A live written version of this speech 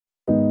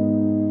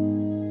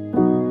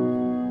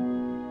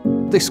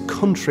this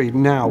country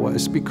now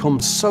has become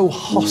so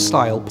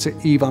hostile to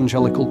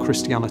evangelical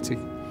Christianity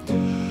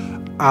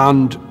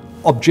and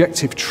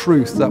objective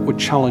truth that would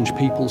challenge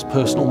people's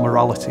personal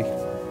morality.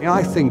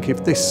 I think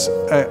if this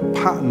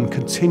pattern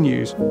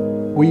continues,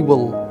 we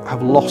will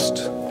have lost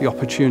the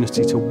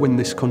opportunity to win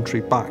this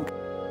country back.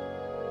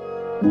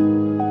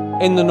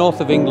 In the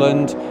north of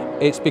England,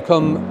 it's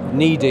become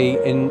needy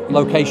in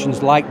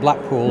locations like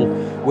Blackpool,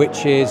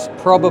 which is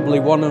probably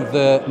one of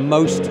the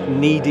most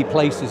needy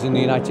places in the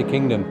United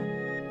Kingdom.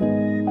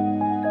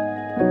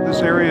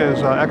 This area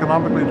is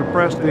economically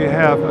depressed. They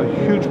have a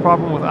huge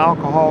problem with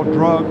alcohol,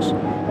 drugs.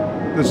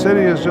 The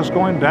city is just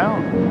going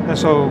down. And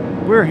so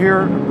we're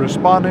here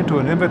responding to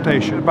an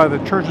invitation by the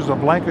churches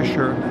of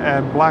Lancashire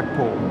and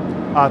Blackpool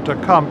to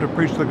come to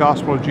preach the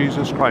gospel of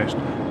Jesus Christ.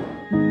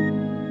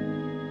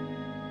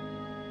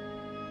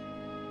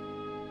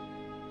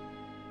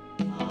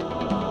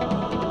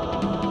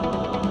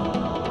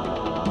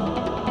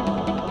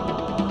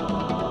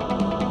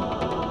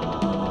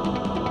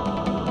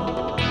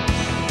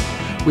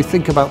 We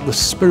think about the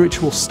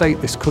spiritual state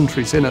this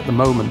country's in at the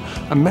moment,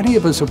 and many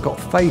of us have got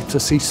faith to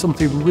see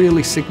something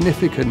really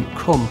significant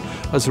come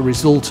as a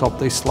result of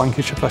this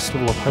Lancashire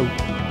Festival of Hope.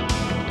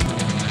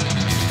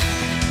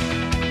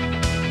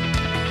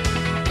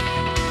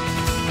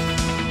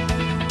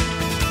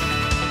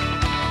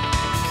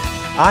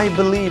 I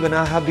believe, and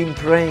I have been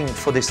praying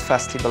for this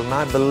festival, and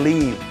I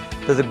believe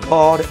that the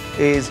God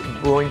is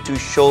going to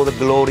show the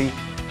glory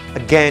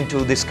again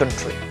to this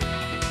country.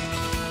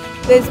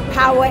 There's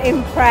power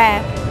in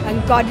prayer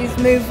and God is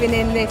moving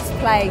in this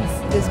place.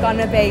 There's going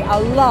to be a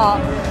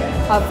lot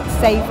of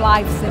saved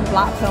lives in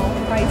Blackpool.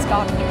 Praise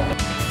God.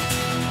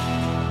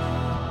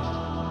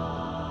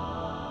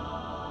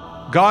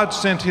 God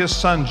sent His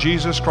Son,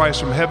 Jesus Christ,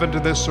 from heaven to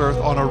this earth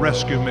on a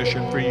rescue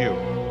mission for you,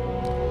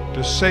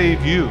 to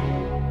save you.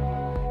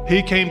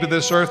 He came to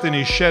this earth and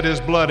He shed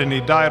His blood and He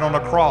died on a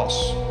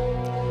cross.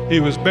 He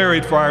was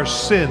buried for our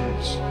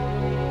sins.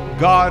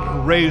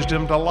 God raised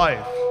Him to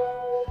life.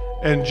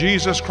 And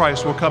Jesus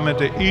Christ will come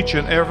into each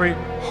and every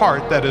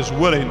heart that is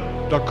willing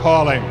to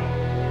call Him.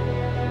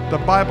 The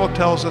Bible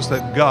tells us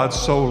that God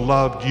so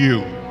loved you,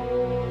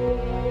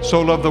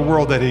 so loved the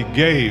world that He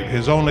gave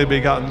His only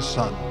begotten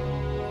Son,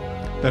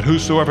 that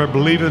whosoever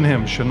believeth in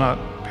Him should not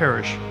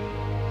perish,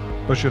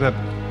 but should have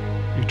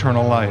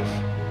eternal life.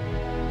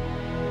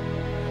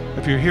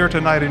 If you're here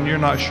tonight and you're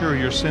not sure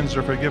your sins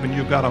are forgiven,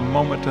 you've got a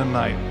moment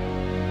tonight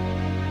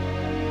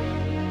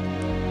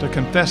to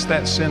confess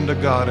that sin to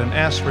God and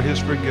ask for His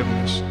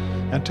forgiveness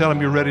and tell Him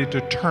you're ready to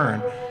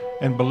turn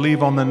and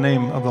believe on the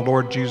name of the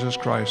Lord Jesus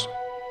Christ.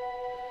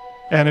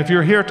 And if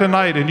you're here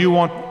tonight and you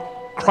want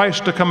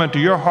Christ to come into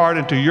your heart,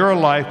 into your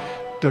life,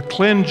 to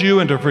cleanse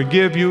you and to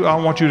forgive you, I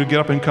want you to get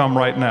up and come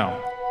right now.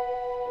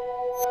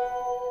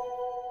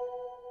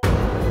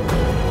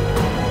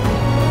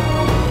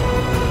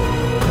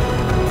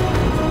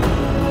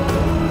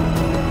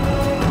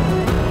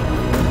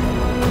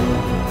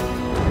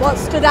 What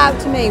stood out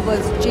to me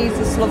was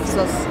Jesus loves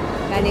us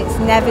and it's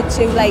never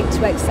too late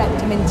to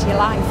accept Him into your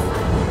life.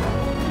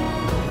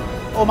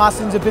 All my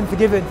sins have been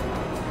forgiven.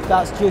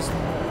 That's just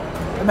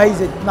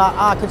amazing.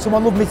 How can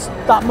someone love me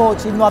that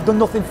much even though I've done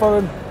nothing for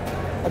Him?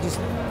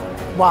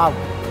 Wow.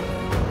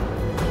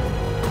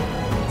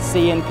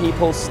 Seeing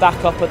people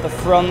stack up at the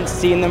front,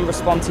 seeing them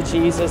respond to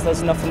Jesus,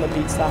 there's nothing that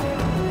beats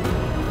that.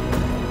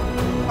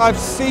 I've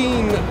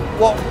seen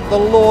what the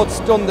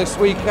Lord's done this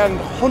weekend.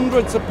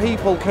 Hundreds of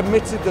people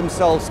committed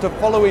themselves to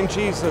following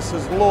Jesus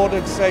as Lord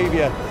and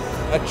Saviour.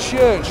 A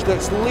church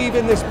that's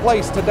leaving this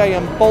place today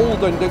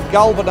emboldened and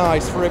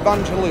galvanised for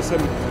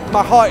evangelism.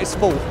 My heart is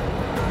full,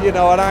 and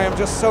I am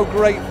just so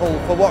grateful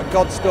for what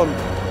God's done.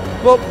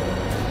 But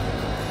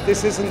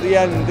this isn't the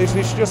end, this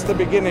is just the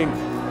beginning.